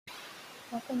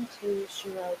Welcome to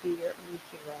Shiro Be Your Own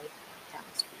Hero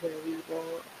podcast, where we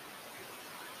will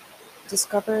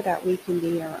discover that we can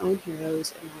be our own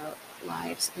heroes in our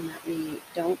lives and that we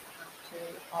don't have to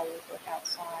always look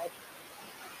outside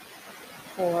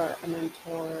for a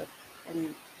mentor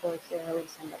and for heroing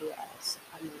somebody else.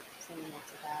 I'm not saying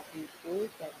that's a bad thing to do,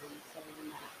 but I'm saying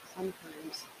that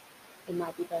sometimes it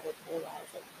might be better to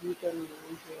realize that you can be your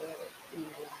own hero in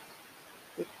your life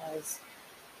because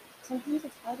sometimes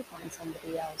it's hard to find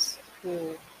somebody else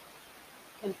who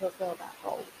can fulfill that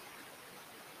role.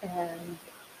 And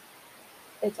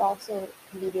it's also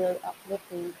can be very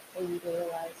uplifting for you to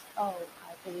realize, oh,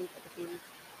 I've been able to be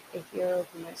a hero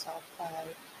for myself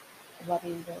by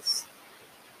loving this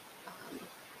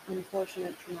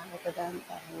unfortunate traumatic event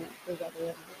that I went through, whether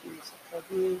it was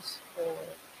abuse or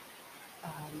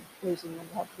losing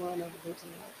a loved one or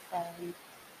losing a friend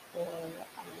or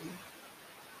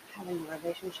having a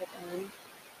relationship end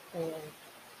or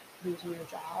losing your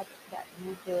job, that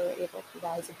you were able to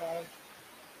rise above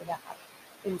that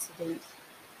incident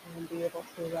and be able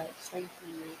to strengthen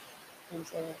you and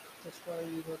to destroy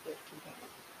you with your down.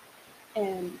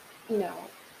 And, you know,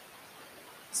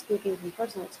 speaking from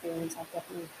personal experience, I've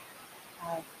definitely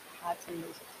have had some of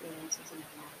those experiences in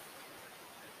my life.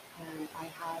 And I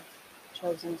have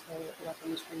chosen to let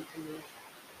them strengthen me.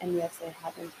 And yes, there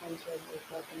have been times where they've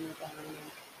broken me down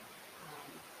and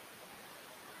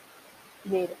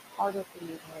made it harder for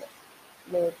me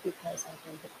to live because I've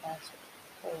been depressed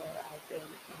or I've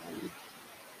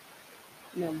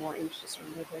been more anxious or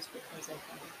nervous because of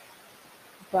them.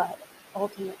 But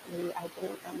ultimately, I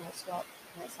didn't let myself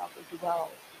dwell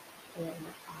in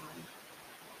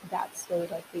that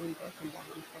state of being broken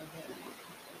down for a very long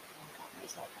time. And I got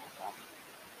myself back up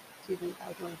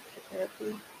by going to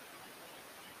therapy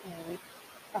and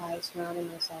by surrounding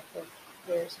myself with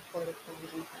very supportive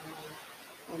friends and family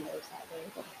and those that were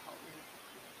able to help me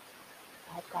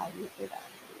guide me through that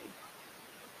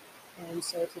journey. And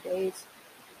so today's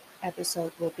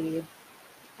episode will be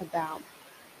about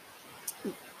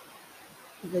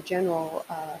the general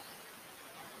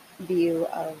view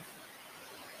of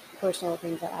personal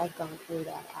things that I've gone through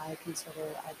that I consider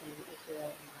I've been a hero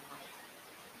in my life.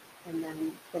 And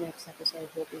then the next episode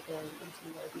will be going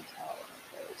into more detail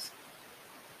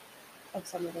of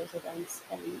some of those events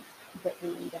and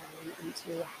breaking them down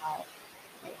into how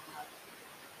they have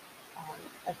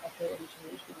affected and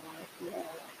changed my life, and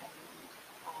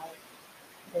how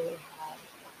they have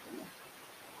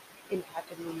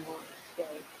impacted me more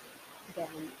today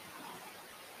than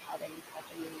how they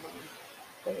impacted me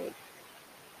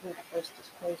when I first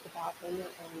disclosed about them and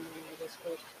when I was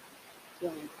first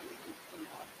healing from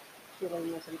them.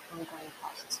 Healing was an ongoing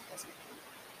process, it doesn't end,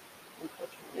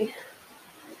 unfortunately.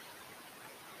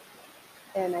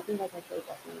 And I think that's actually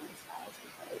definitely in disguise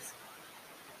because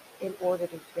in order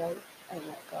to heal and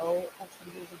let go of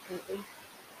something completely,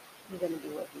 you're going to be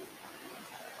working on it your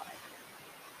entire life.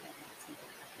 And that's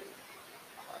something really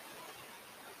hard.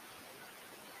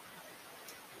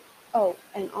 Oh,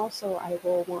 and also I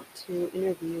will want to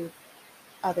interview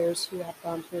others who have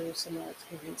gone through similar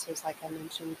experiences, like I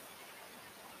mentioned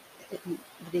in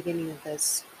the beginning of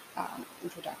this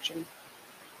introduction.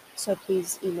 So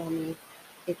please email me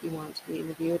if you want to be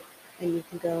interviewed, and you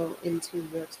can go into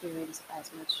your experience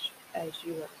as much as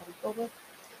you are comfortable with,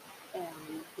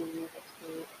 and being able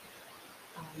to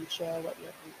share what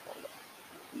you're comfortable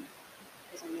with.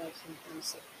 Because I know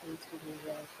sometimes things can be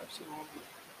really personal and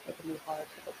it can be hard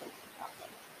to think about them.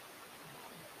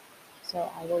 So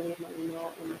I will leave my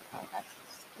email in the podcast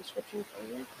description for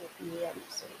you if you are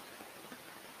interested.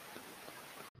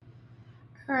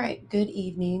 All right, good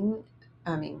evening.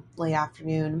 Late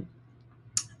afternoon,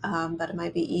 but it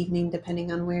might be evening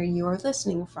depending on where you are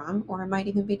listening from, or it might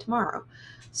even be tomorrow.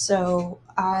 So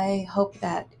I hope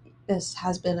that this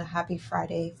has been a happy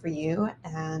Friday for you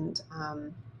and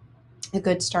a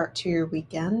good start to your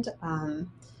weekend. At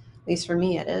least for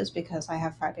me, it is because I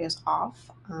have Fridays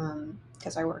off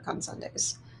because I work on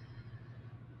Sundays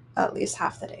at least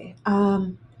half the day.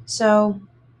 So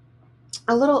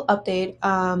a little update.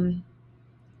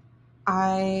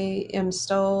 I am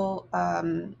still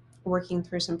working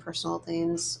through some personal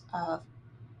things,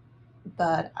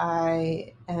 but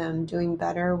I am doing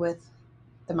better with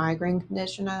the migraine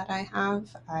condition that I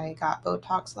have. I got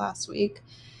Botox last week,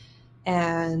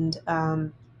 and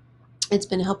it's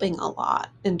been helping a lot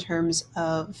in terms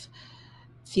of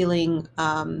feeling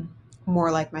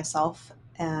more like myself,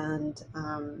 and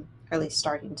or at least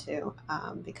starting to,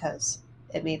 because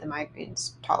it made the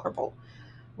migraines tolerable,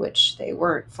 which they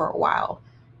weren't for a while.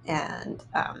 And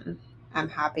I'm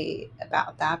happy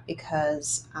about that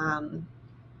because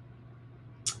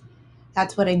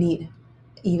That's what I need.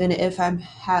 Even if I'm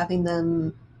having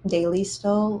them daily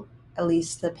still, at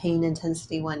least the pain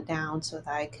intensity went down so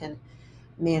that I can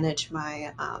manage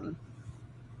my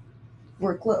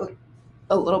workload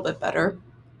a little bit better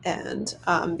and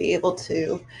be able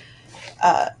to,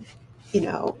 uh,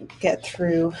 get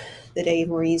through the day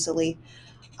more easily.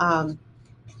 Um,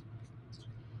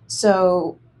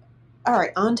 so, all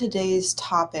right, on today's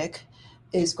topic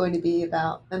is going to be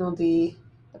about NLD,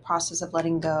 the process of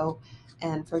letting go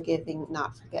and forgiving,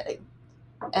 not forgetting.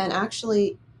 And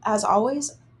actually, as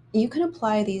always, you can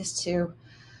apply these to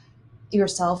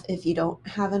yourself if you don't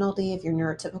have NLD, if you're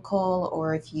neurotypical,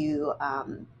 or if you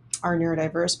are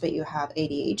neurodiverse but you have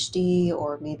ADHD,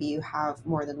 or maybe you have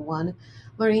more than one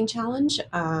learning challenge.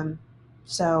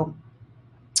 So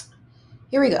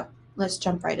here we go. Let's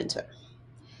jump right into it.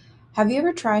 Have you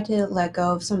ever tried to let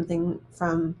go of something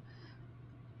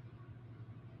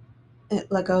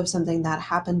that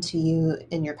happened to you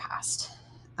in your past?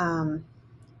 Um,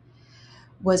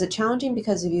 was it challenging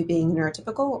because of you being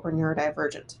neurotypical or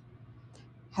neurodivergent?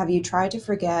 Have you tried to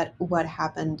forget what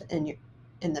happened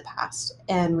in the past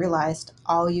and realized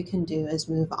all you can do is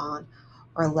move on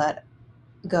or let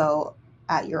go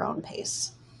at your own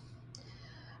pace?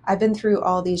 I've been through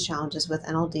all these challenges with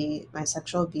NLD, my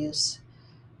sexual abuse,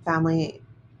 family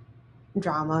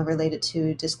drama related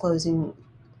to disclosing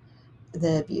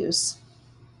the abuse,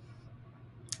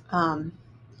 um,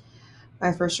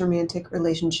 my first romantic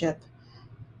relationship,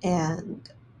 and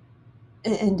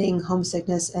ending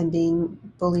homesickness and being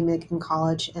bulimic in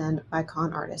college, and my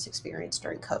con artist experience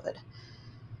during COVID.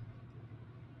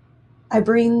 I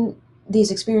bring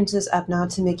these experiences up not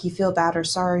to make you feel bad or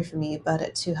sorry for me,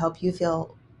 but to help you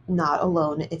feel not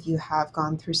alone if you have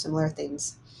gone through similar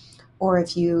things or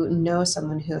if you know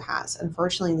someone who has.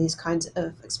 Unfortunately, these kinds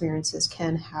of experiences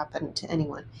can happen to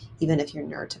anyone, even if you're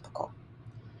neurotypical.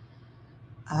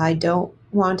 I don't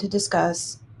want to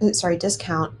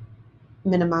discount,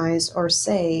 minimize, or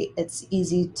say it's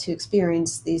easy to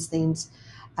experience these things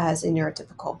as a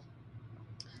neurotypical.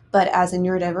 But as a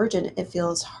neurodivergent, it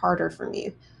feels harder for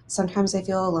me. Sometimes I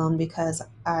feel alone because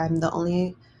I'm the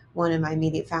only one in my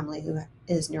immediate family who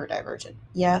is neurodivergent.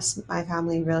 Yes, my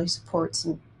family really supports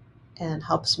and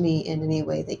helps me in any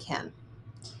way they can.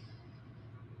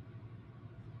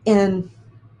 And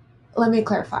let me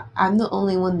clarify, I'm the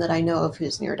only one that I know of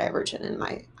who's neurodivergent in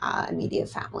my immediate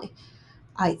family.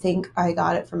 I think I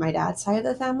got it from my dad's side of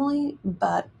the family,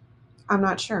 but I'm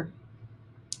not sure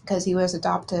because he was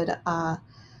adopted.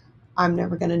 I'm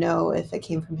never going to know if it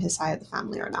came from his side of the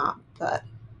family or not, but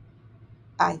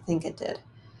I think it did.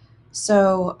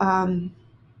 So,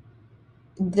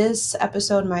 this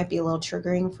episode might be a little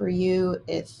triggering for you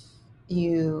if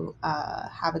you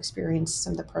have experienced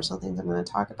some of the personal things I'm going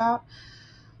to talk about,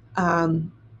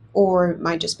 um, or it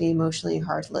might just be emotionally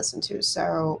hard to listen to.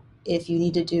 So, if you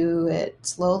need to do it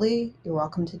slowly, you're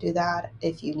welcome to do that.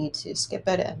 If you need to skip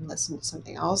it and listen to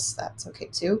something else, that's okay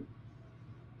too.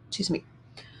 Excuse me.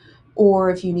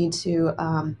 Or if you need to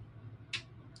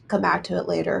come back to it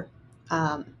later,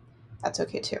 um, that's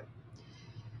okay too.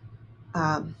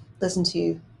 Listen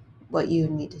to what you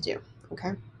need to do.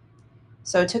 Okay.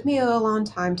 So it took me a long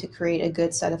time to create a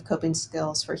good set of coping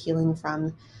skills for healing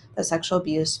from the sexual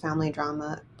abuse, family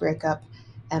drama, breakup,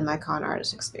 and my con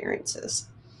artist experiences.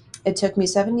 It took me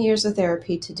 7 years of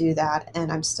therapy to do that,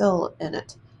 and I'm still in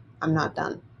it. I'm not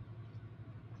done.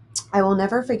 I will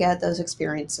never forget those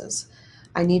experiences.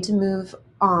 I need to move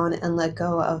on and let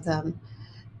go of them.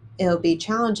 It'll be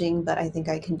challenging, but I think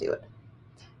I can do it.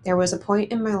 There was a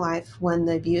point in my life when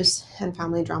the abuse and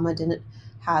family drama didn't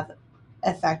have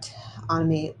effect on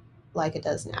me like it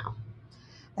does now.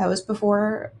 That was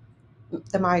before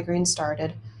the migraine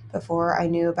started, before I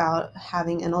knew about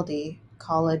having NLD,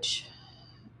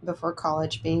 before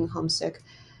college, being homesick,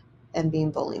 and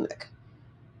being bulimic.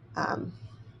 Um,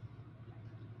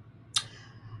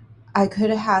 I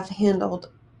could have handled,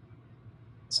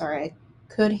 sorry, I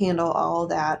could handle all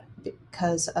that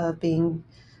because of being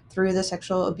through the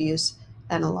sexual abuse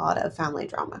and a lot of family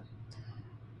drama.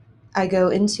 I go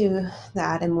into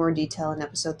that in more detail in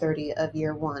episode 30 of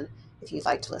year one if you'd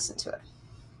like to listen to it.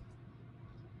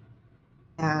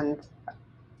 And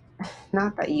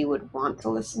not that you would want to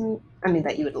listen, I mean,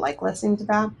 that you would like listening to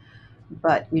that,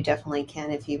 but you definitely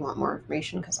can if you want more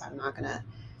information because I'm not going to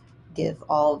give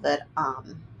all of it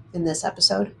in this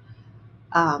episode.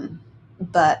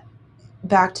 But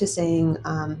back to saying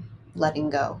letting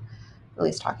go, at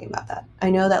least talking about that. I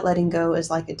know that letting go is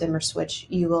like a dimmer switch.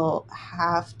 You will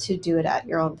have to do it at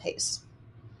your own pace.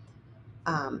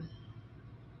 Um,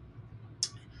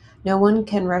 no one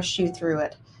can rush you through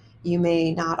it. You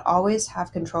may not always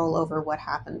have control over what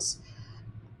happens,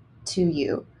 to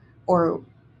you or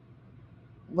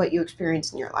what you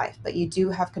experience in your life, but you do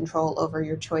have control over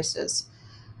your choices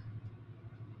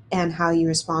and how you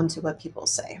respond to what people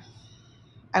say.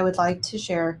 I would like to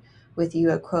share with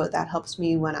you a quote that helps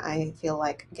me when I feel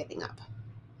like giving up.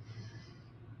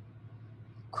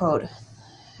 Quote,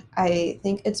 I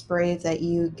think it's brave that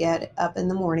you get up in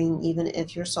the morning even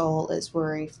if your soul is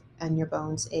worried and your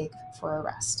bones ache for a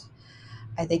rest.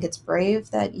 I think it's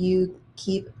brave that you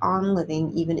keep on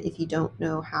living even if you don't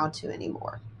know how to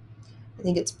anymore. I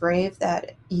think it's brave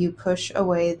that you push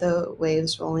away the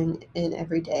waves rolling in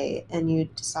every day and you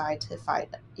decide to fight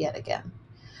yet again.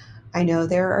 I know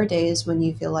there are days when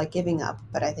you feel like giving up,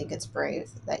 but I think it's brave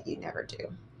that you never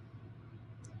do.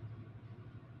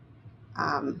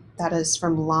 That is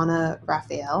from Lana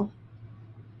Raphael.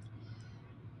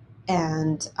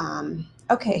 And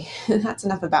okay, that's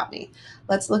enough about me.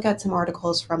 Let's look at some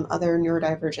articles from other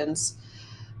neurodivergents,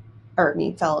 or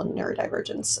me, fellow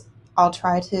neurodivergents. I'll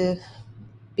try to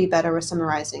be better with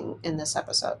summarizing in this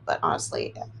episode, but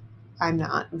honestly, I'm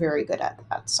not very good at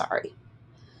that. Sorry.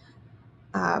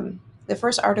 The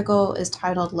first article is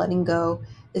titled Letting Go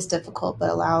is Difficult but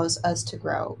Allows Us to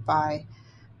Grow by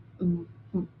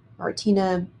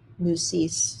Martina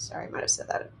Musis. Sorry, I might have said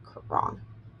that wrong.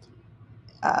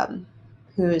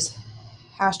 Whose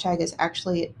hashtag is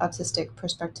actually Autistic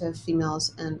Prospective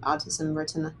Females and Autism,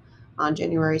 written on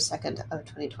January 2nd of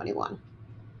 2021.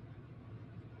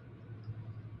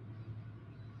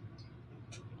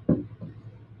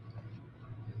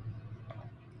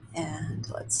 And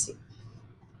let's see.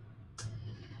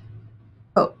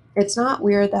 Oh, it's not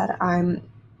weird that I'm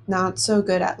not so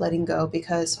good at letting go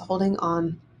because holding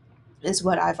on is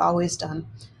what I've always done.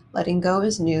 Letting go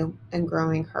is new and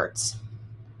growing hurts.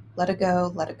 Let it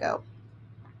go, let it go.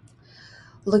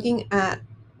 Looking at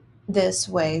this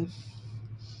way,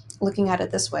 looking at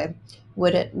it this way,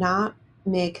 would it not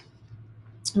make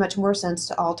much more sense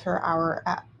to alter our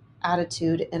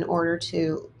attitude in order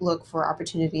to look for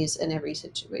opportunities in every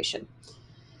situation?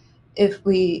 If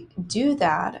we do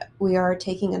that, we are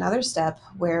taking another step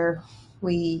where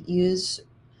we use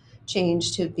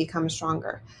change to become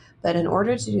stronger. But in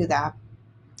order to do that,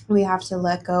 we have to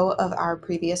let go of our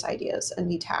previous ideas and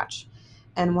detach.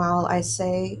 And while I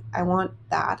say I want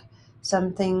that,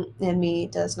 something in me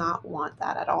does not want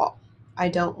that at all. I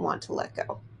don't want to let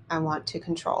go. I want to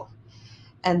control.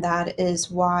 And that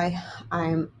is why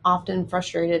I'm often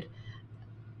frustrated,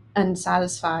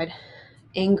 unsatisfied,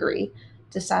 angry,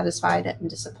 dissatisfied, and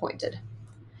disappointed.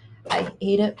 I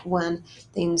hate it when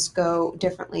things go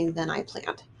differently than I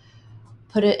planned.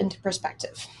 Put it into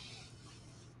perspective.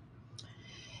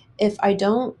 If I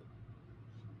don't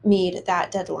meet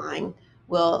that deadline,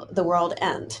 will the world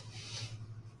end?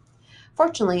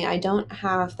 Fortunately, I don't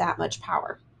have that much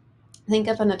power. Think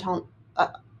of an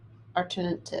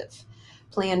alternative.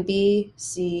 Plan B,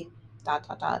 C,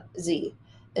 Z.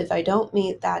 If I don't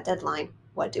meet that deadline,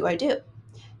 what do I do?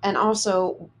 And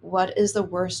also, what is the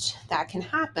worst that can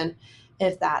happen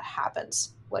if that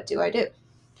happens? What do I do?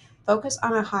 Focus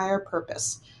on a higher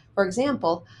purpose. For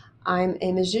example, I'm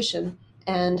a musician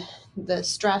and the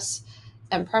stress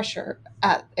and pressure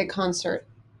at a concert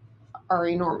are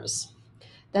enormous.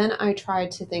 Then I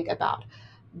tried to think about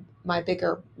my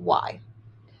bigger why,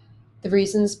 the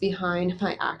reasons behind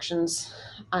my actions.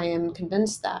 I am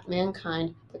convinced that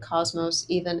mankind, the cosmos,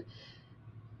 even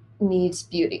needs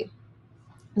beauty.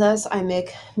 Thus, I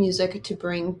make music to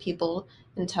bring people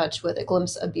in touch with a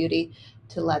glimpse of beauty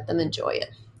to let them enjoy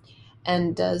it.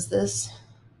 And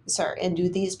do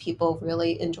these people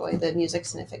really enjoy the music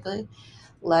significantly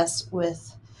less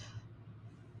with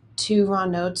two raw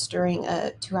notes during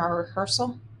a 2 hour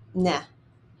rehearsal? Nah.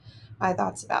 My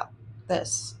thoughts about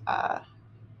this, that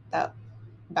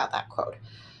about that quote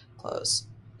close.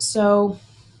 So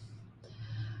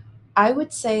I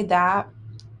would say that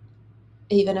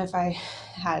even if I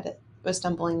had was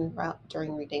stumbling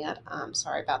during reading it,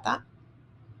 sorry about that.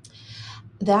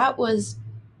 That was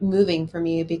moving for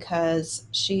me because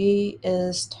she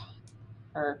is,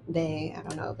 or they, I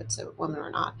don't know if it's a woman or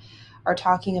not, are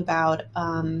talking about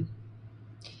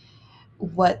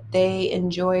what they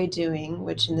enjoy doing,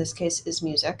 which in this case is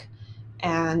music,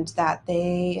 and that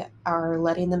they are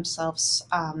letting themselves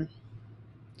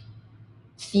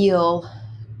feel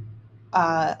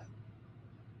uh,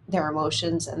 their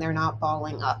emotions and they're not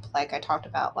balling up like I talked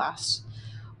about last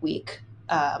week.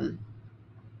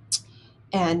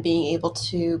 And being able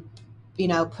to,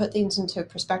 put things into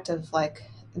perspective, like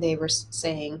they were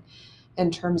saying,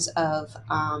 in terms of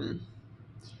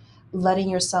letting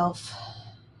yourself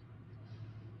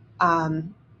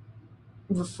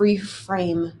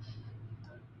reframe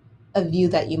a view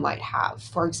that you might have.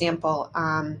 For example,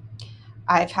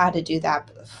 I've had to do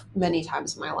that many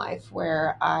times in my life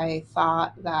where I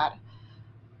thought that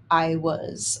I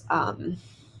wasn't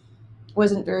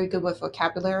very good with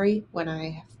vocabulary when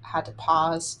I had to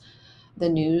pause the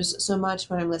news so much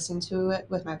when I'm listening to it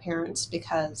with my parents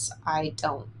because I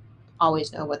don't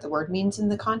always know what the word means in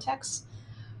the context.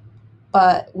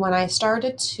 But when I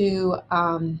started to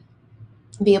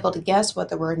be able to guess what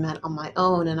the word meant on my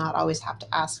own and not always have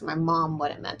to ask my mom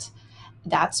what it meant,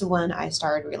 that's when I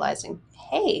started realizing,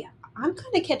 hey, I'm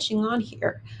kind of catching on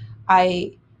here.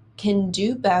 I can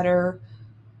do better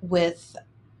with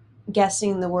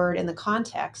guessing the word in the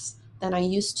context than I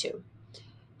used to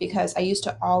because I used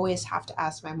to always have to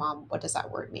ask my mom, what does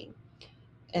that word mean?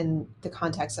 In the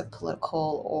context of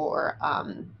political or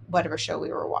whatever show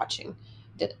we were watching.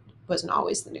 It wasn't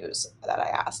always the news that I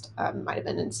asked. Might have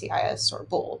been NCIS or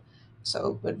Bull, so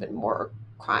it would have been more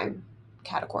crime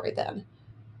category than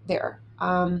there.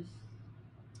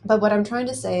 But what I'm trying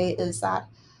to say is that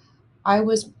I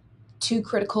was too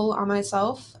critical on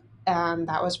myself, and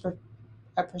that was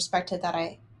a perspective that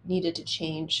I needed to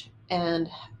change, and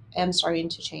am starting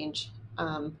to change,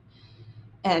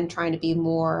 and trying to be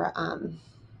more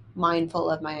mindful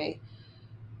of my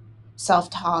self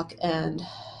talk and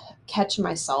catch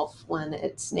myself when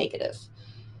it's negative.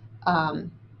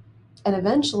 Um, and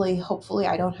eventually, hopefully,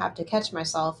 I don't have to catch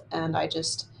myself and I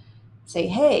just say,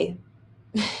 hey,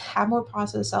 have more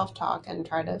positive self talk and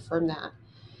try to affirm that.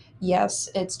 Yes,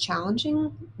 it's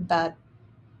challenging, but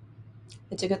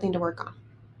it's a good thing to work on.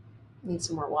 Need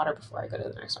some more water before I go to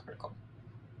the next article.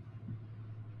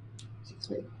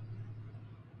 Excuse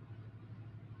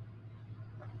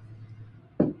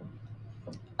me.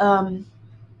 Um,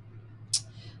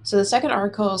 so the second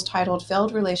article is titled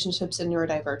Failed Relationships and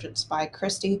Neurodivergence by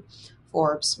Christy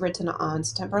Forbes, written on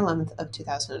September 11th of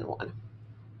 2001.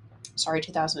 Sorry,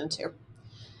 2002.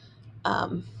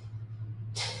 Um,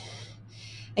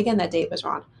 again, that date was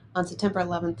wrong. On September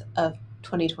 11th of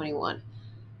 2021.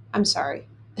 I'm sorry.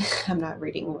 I'm not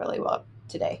reading really well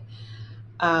today.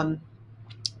 Um,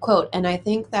 Quote, and I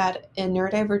think that in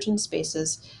neurodivergent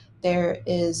spaces, there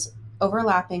is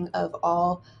overlapping of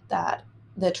all that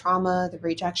the trauma, the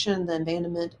rejection, the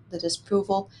abandonment, the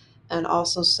disapproval, and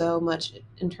also so much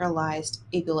internalized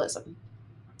ableism.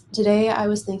 Today, I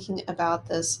was thinking about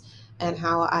this and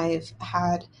how I've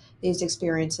had these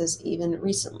experiences even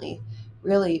recently,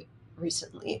 really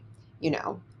recently. You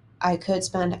know, I could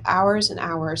spend hours and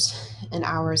hours and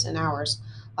hours and hours,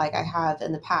 like I have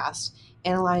in the past,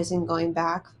 analyzing, going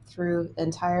back through the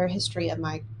entire history of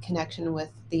my connection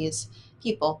with these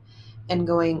people and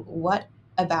going, what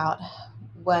about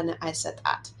when I said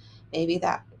that? Maybe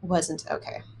that wasn't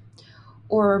okay.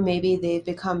 Or maybe they've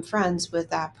become friends with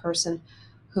that person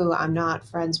who I'm not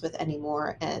friends with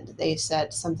anymore, and they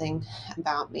said something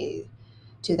about me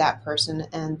to that person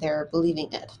and they're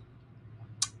believing it.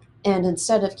 And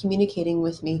instead of communicating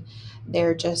with me,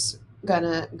 they're just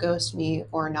gonna ghost me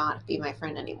or not be my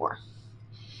friend anymore.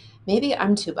 Maybe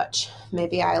I'm too much.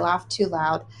 Maybe I laugh too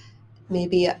loud.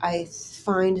 Maybe I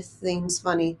find things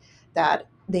funny that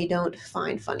they don't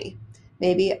find funny.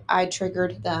 Maybe I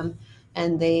triggered them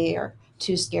and they are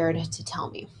too scared to tell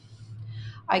me.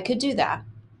 I could do that.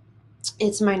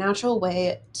 It's my natural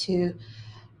way to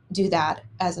do that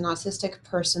as an autistic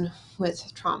person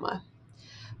with trauma.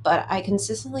 But I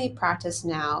consistently practice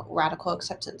now radical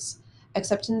acceptance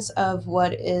of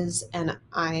what is, and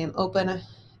I am open.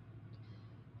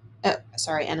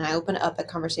 And I open up a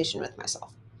conversation with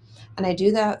myself. And I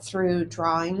do that through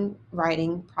drawing,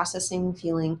 writing, processing,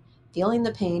 feeling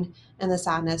the pain and the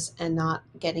sadness, and not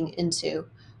getting into,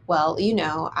 well,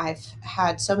 I've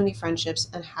had so many friendships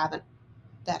and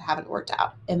haven't worked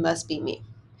out. It must be me,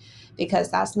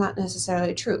 because that's not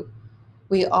necessarily true.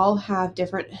 We all have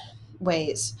different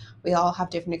ways. We all have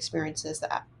different experiences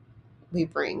that we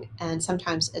bring, and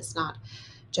sometimes it's not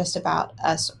just about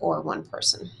us or one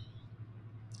person.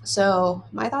 So,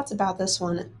 my thoughts about this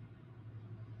one,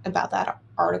 about that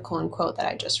article and quote that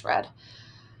I just read.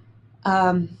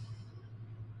 Um,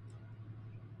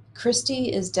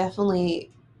 Christy is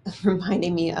definitely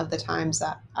reminding me of the times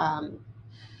that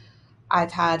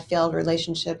I've had failed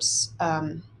relationships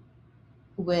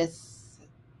with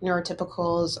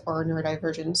neurotypicals or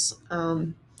neurodivergence.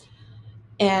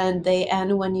 And they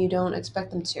end when you don't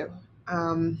expect them to.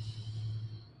 Um,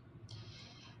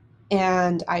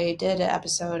 and I did an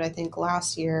episode, I think,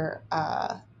 last year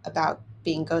about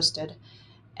being ghosted.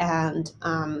 And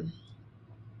I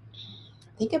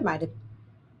think it might have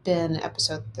been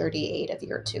episode 38 of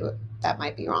year two. That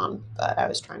might be wrong, but I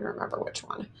was trying to remember which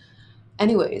one.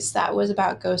 Anyways, that was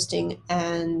about ghosting.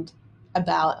 And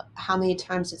about how many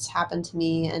times it's happened to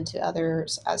me and to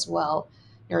others as well,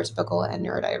 neurotypical and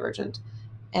neurodivergent.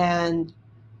 And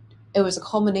it was a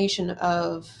culmination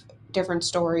of different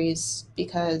stories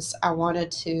because I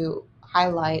wanted to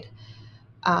highlight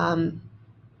um,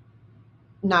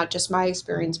 not just my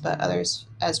experience, but others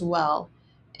as well,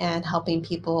 and helping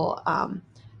people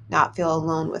not feel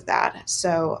alone with that.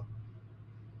 So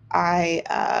I,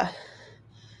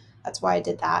 that's why I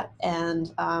did that.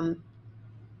 And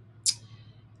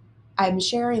I'm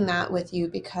sharing that with you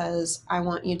because I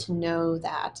want you to know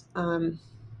that,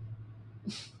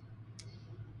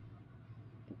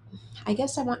 I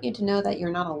guess I want you to know that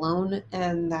you're not alone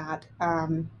and that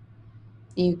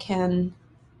you can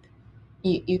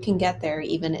you can get there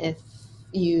even if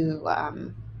you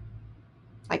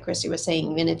like Christy was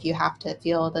saying, even if you have to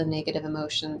feel the negative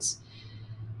emotions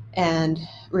and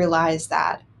realize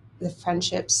that the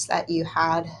friendships that you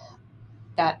had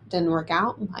that didn't work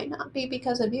out might not be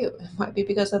because of you. It might be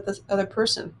because of this other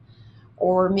person.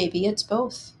 Or maybe it's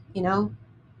both, you know?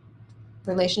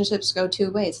 Relationships go two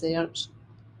ways. They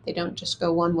don't just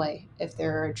go one way if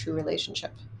they're a true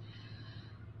relationship.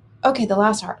 Okay, the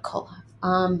last article.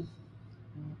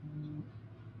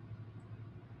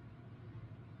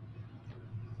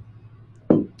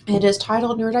 It is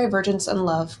titled Neurodivergence and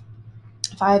Love: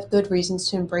 5 Good Reasons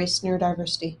to Embrace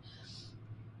Neurodiversity.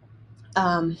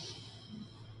 Um,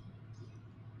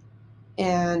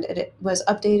 and it was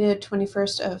updated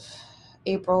 21st of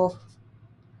April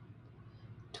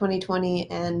 2020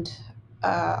 and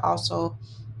also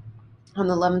on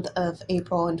the 11th of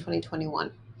April in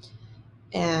 2021.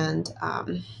 And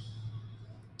I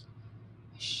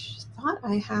thought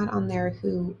I had on there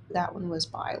who that one was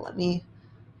by. Let me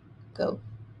go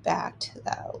back to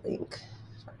that link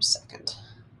for a second.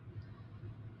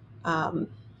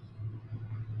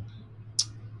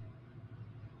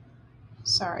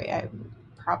 Sorry, I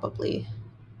probably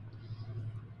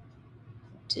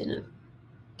didn't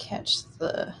catch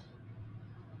the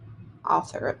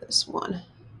author of this one.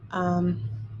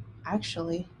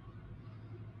 Actually,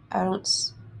 I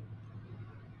don't.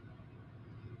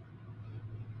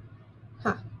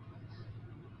 Huh.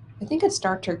 I think it's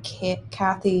Dr.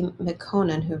 Kathy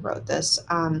McConan who wrote this.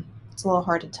 It's a little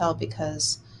hard to tell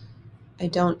because I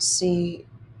don't see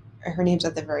her name's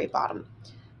at the very bottom.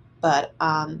 But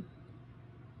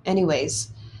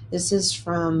anyways, this is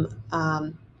from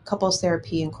Couples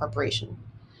Therapy Incorporation.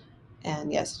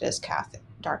 And yes, it is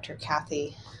Dr.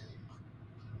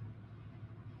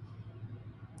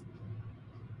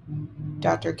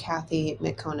 Kathy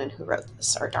McConan who wrote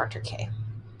this, or Dr. K.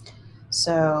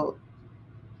 So,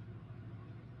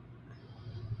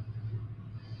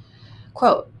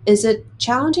 quote, is it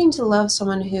challenging to love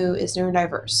someone who is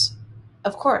neurodiverse?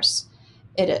 Of course,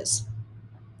 it is.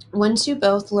 Once you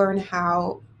both learn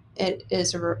how, it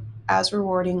is as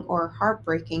rewarding or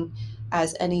heartbreaking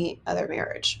as any other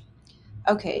marriage.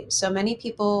 Okay, so many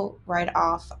people right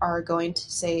off are going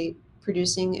to say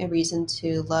producing a reason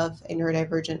to love a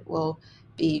neurodivergent will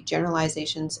be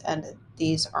generalizations, and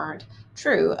these aren't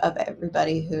true of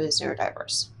everybody who is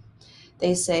neurodiverse.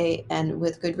 They say, and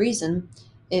with good reason,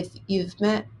 if you've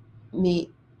met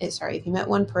if you met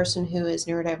one person who is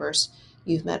neurodiverse,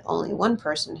 you've met only one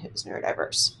person who is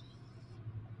neurodiverse.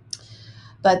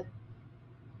 But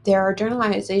there are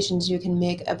generalizations you can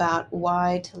make about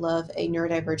why to love a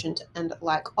neurodivergent, and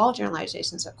like all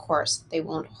generalizations, of course, they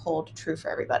won't hold true for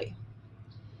everybody.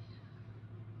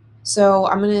 So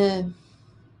I'm going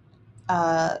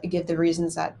to give the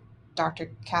reasons that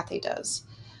Dr. Kathy does.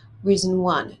 Reason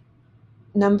one,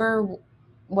 number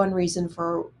one reason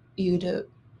for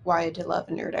why to love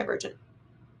a neurodivergent.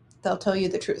 They'll tell you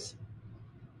the truth.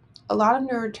 A lot of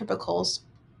neurotypicals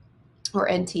or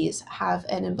NTs have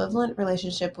an ambivalent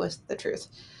relationship with the truth.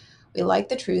 We like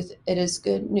the truth. It is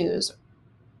good news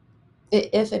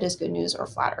if it is good news or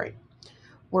flattering.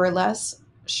 We're less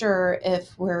sure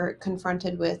if we're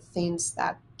confronted with things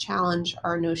that challenge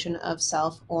our notion of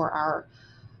self or our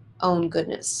own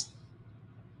goodness.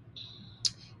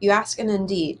 You ask an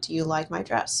ND, do you like my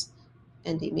dress?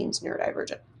 ND means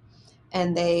neurodivergent.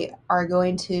 And they are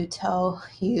going to tell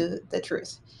you the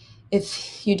truth.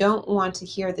 If you don't want to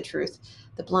hear the truth,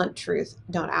 the blunt truth,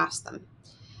 don't ask them.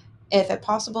 If a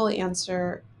possible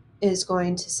answer is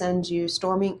going to send you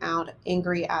storming out,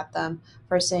 angry at them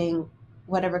for saying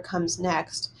whatever comes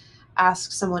next,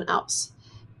 ask someone else.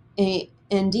 A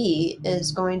ND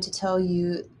is going to tell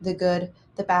you the good,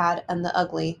 the bad, and the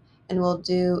ugly, and will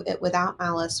do it without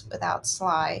malice, without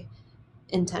sly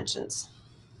intentions.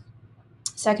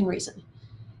 Second reason,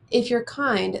 if you're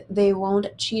kind, they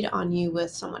won't cheat on you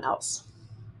with someone else.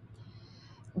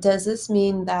 Does this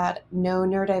mean that no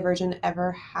neurodivergent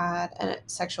ever had a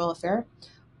sexual affair?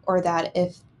 Or that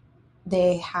if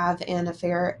they have an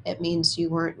affair, it means you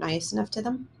weren't nice enough to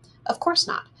them? Of course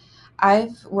not.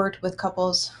 I've worked with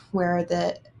couples where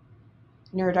the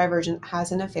neurodivergent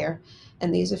has an affair,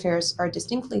 and these affairs are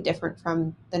distinctly different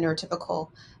from the neurotypical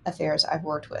affairs I've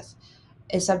worked with.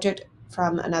 A subject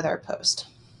from another post.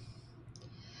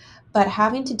 But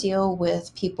having to deal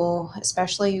with people,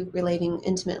 especially relating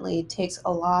intimately, takes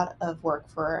a lot of work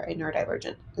for a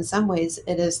neurodivergent. In some ways,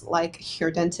 it is like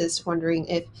your dentist wondering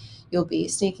if you'll be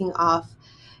sneaking off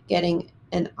getting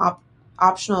an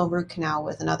optional root canal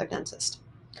with another dentist.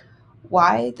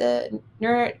 Why, the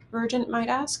neurodivergent might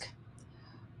ask?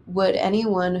 Would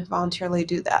anyone voluntarily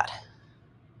do that?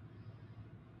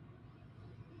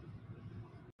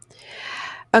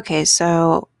 Okay,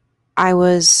 so I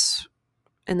was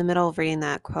in the middle of reading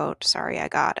that quote. Sorry, I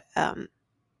got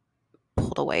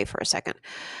pulled away for a second.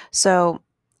 So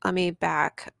let me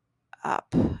back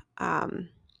up. Um,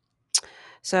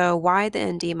 so, why the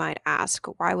ND might ask,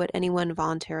 why would anyone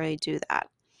voluntarily do that?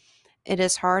 It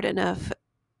is hard enough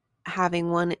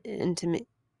having one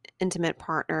intimate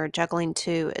partner. Juggling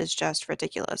two is just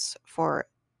ridiculous for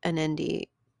an ND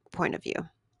point of view.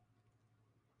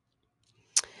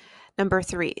 Number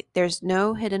three, there's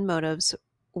no hidden motives.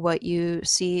 What you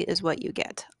see is what you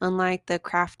get. Unlike the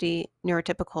crafty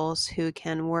neurotypicals who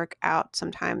can work out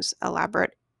sometimes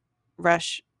elaborate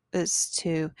rushes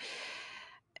to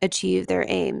achieve their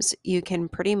aims, you can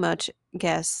pretty much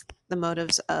guess the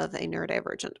motives of a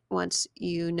neurodivergent once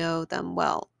you know them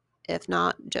well. If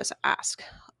not, just ask.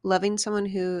 Loving someone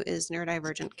who is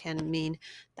neurodivergent can mean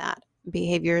that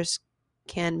behaviors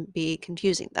can be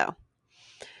confusing, though.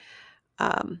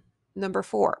 Um, Number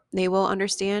four, they will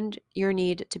understand your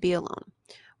need to be alone.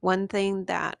 One thing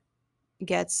that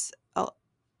gets a,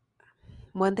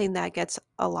 one thing that gets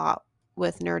a lot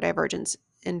with neurodivergence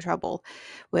in trouble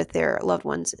with their loved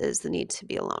ones is the need to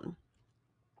be alone.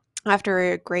 After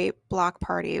a great block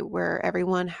party where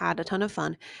everyone had a ton of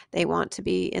fun, they want to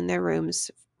be in their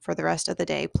rooms for the rest of the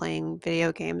day playing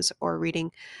video games or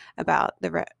reading about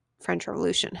the French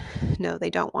Revolution. No,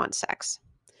 they don't want sex.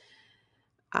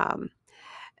 Um,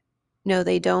 no,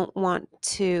 they don't want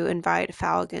to invite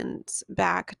Falcons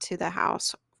back to the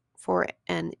house for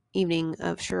an evening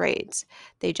of charades.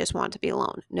 They just want to be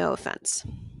alone. No offense.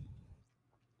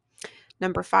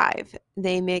 Number five,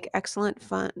 they make excellent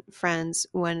fun friends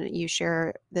when you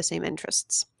share the same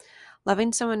interests.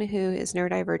 Loving someone who is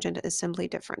neurodivergent is simply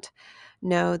different.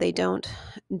 No, they don't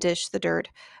dish the dirt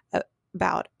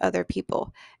about other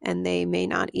people, and they may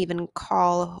not even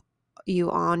call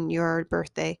you on your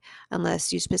birthday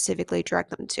unless you specifically direct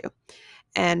them to,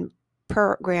 and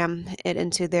program it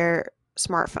into their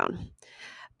smartphone.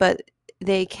 But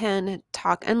they can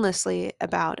talk endlessly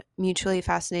about mutually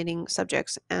fascinating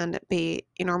subjects and be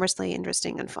enormously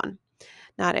interesting and fun.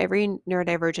 Not every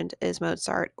neurodivergent is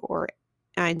Mozart or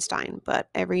Einstein, but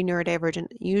every neurodivergent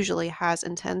usually has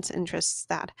intense interests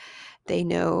that they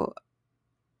know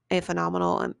a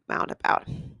phenomenal amount about.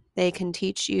 They can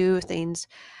teach you things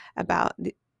about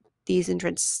these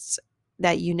interests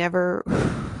that you never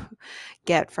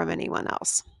get from anyone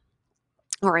else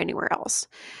or anywhere else.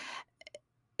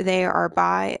 They are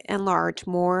by and large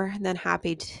more than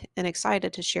happy and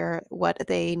excited to share what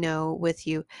they know with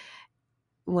you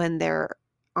when they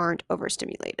aren't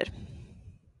overstimulated.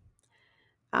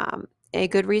 A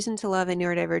good reason to love a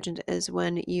neurodivergent is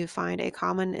when you find a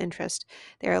common interest.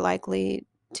 They are likely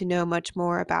to know much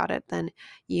more about it than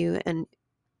you and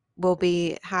will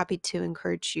be happy to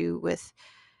encourage you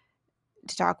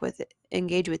to talk with,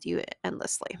 engage with you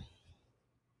endlessly.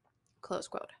 Close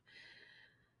quote.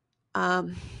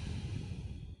 Um,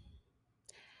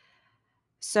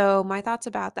 so my thoughts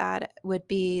about that would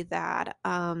be that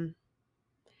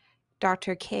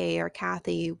Dr. K or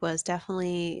Kathy was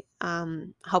definitely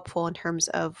helpful in terms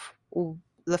of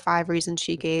the five reasons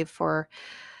she gave for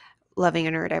loving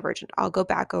a neurodivergent. I'll go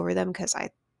back over them because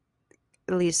at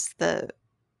least the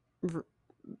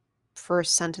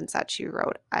first sentence that she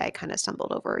wrote, I kind of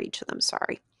stumbled over each of them.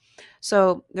 Sorry.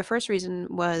 So the first reason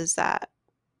was that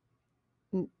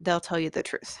they'll tell you the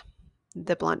truth,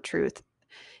 the blunt truth,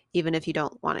 even if you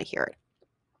don't want to hear it.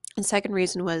 The second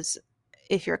reason was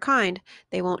if you're kind,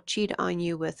 they won't cheat on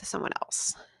you with someone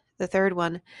else. The third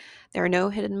one, there are no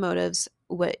hidden motives.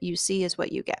 What you see is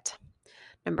what you get.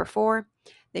 Number four,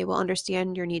 they will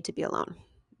understand your need to be alone.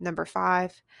 Number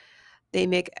five, they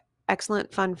make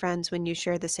excellent fun friends when you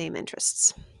share the same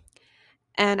interests.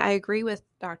 And I agree with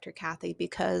Dr. Kathy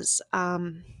because,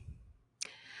 not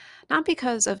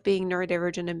because of being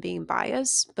neurodivergent and being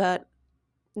biased, but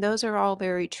those are all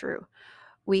very true.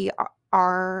 We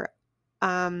are,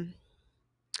 um,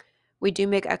 we do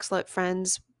make excellent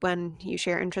friends when you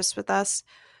share interests with us.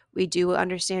 We do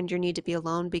understand your need to be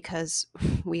alone because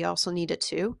we also need it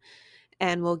too.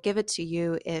 And we'll give it to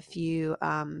you if you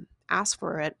ask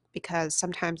for it, because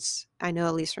sometimes I know,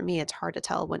 at least for me, it's hard to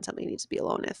tell when somebody needs to be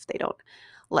alone if they don't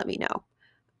let me know.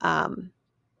 Um,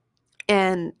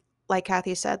 and like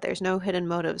Kathy said, there's no hidden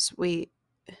motives. We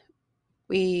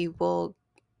will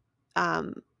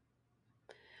um,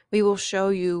 we will show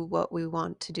you what we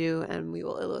want to do, and we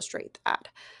will illustrate that.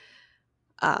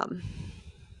 Um,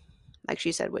 like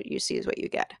she said, what you see is what you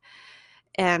get.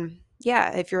 And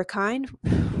yeah, if you're kind,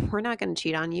 we're not going to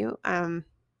cheat on you.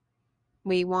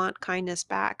 We want kindness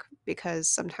back because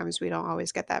sometimes we don't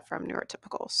always get that from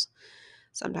neurotypicals.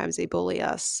 Sometimes they bully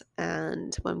us.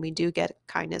 And when we do get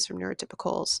kindness from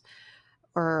neurotypicals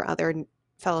or other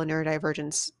fellow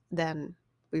neurodivergents, then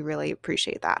we really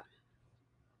appreciate that.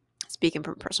 Speaking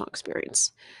from personal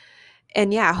experience.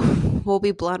 And yeah, we'll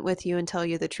be blunt with you and tell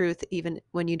you the truth even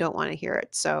when you don't want to hear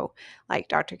it. So, like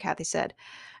Dr. Kathy said,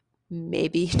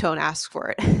 maybe don't ask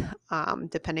for it,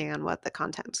 depending on what the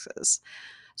content is.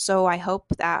 So I hope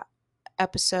that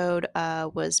episode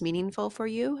was meaningful for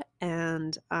you,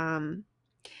 and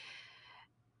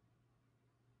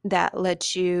that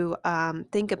lets you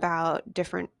think about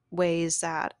different ways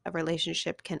that a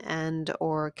relationship can end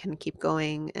or can keep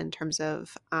going in terms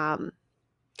of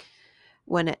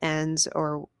when it ends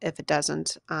or if it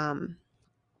doesn't.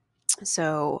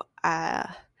 So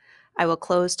I will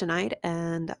close tonight,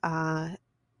 and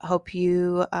hope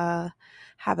you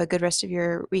have a good rest of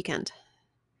your weekend.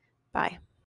 Bye.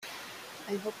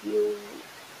 I hope you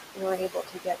were able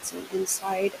to get some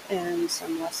insight and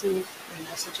some lessons and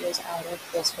messages out of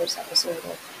this first episode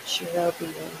of Shiro Be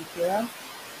Your Own Hero.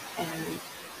 And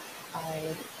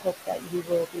I hope that you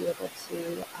will be able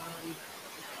to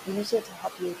use it to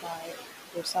help you guide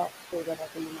yourself through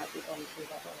whatever you might be going through,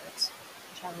 whether it's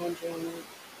challenging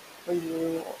for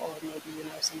you or maybe you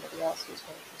know somebody else who's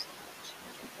going through something that's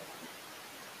challenging for them,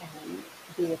 and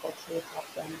be able to help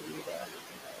them be there and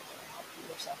help you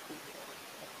yourself be there.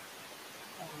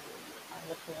 I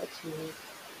look forward to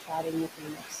chatting with you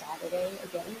next Saturday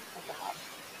again about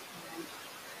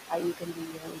how you can be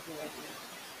your own hero.